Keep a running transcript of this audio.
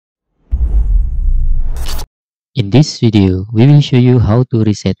In this video, we will show you how to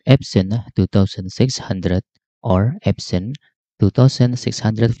reset Epson 2600 or Epson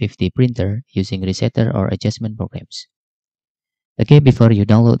 2650 printer using resetter or adjustment programs. Okay, before you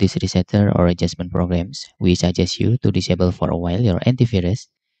download this resetter or adjustment programs, we suggest you to disable for a while your antivirus,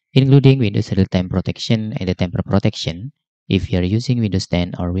 including Windows Real-Time Protection and the Tamper Protection if you are using Windows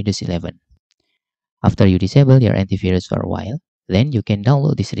 10 or Windows 11. After you disable your antivirus for a while, then you can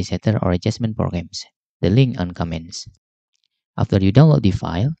download this resetter or adjustment programs. The link on comments. After you download the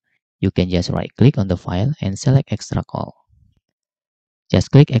file, you can just right-click on the file and select Extract All.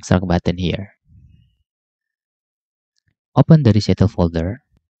 Just click Extract button here. Open the Resetter folder,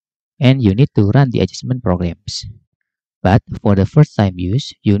 and you need to run the adjustment programs. But for the first time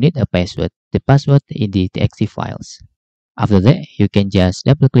use, you need a password. The password in the .txt files. After that, you can just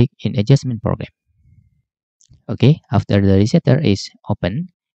double-click in Adjustment Program. Okay, after the resetter is open,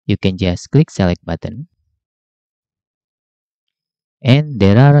 you can just click Select button. And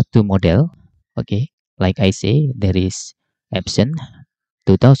there are two models. Okay, like I say, there is Epson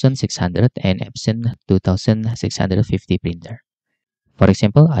 2600 and Epson 2650 printer. For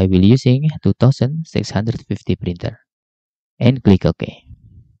example, I will using 2650 printer and click OK.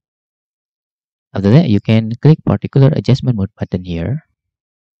 After that, you can click particular adjustment mode button here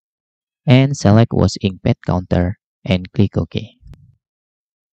and select was inkpad counter and click OK.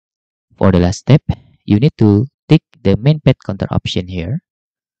 For the last step, you need to tick the main pad counter option here.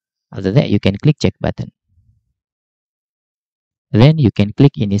 After that, you can click check button. Then you can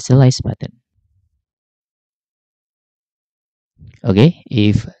click initialize button. Okay,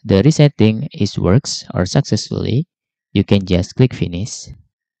 if the resetting works or successfully, you can just click finish.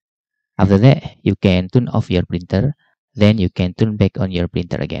 After that, you can turn off your printer, then you can turn back on your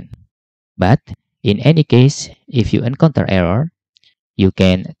printer again. But in any case, if you encounter error, you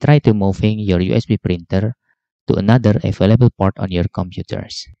can try to moving your USB printer to another available port on your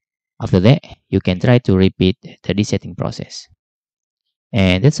computers. After that, you can try to repeat the resetting process.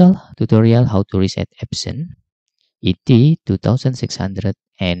 And that's all, tutorial how to reset Epson ET-2600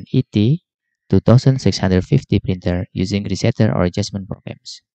 and ET-2650 printer using resetter or adjustment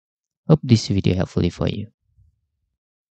programs. Hope this video helpful for you.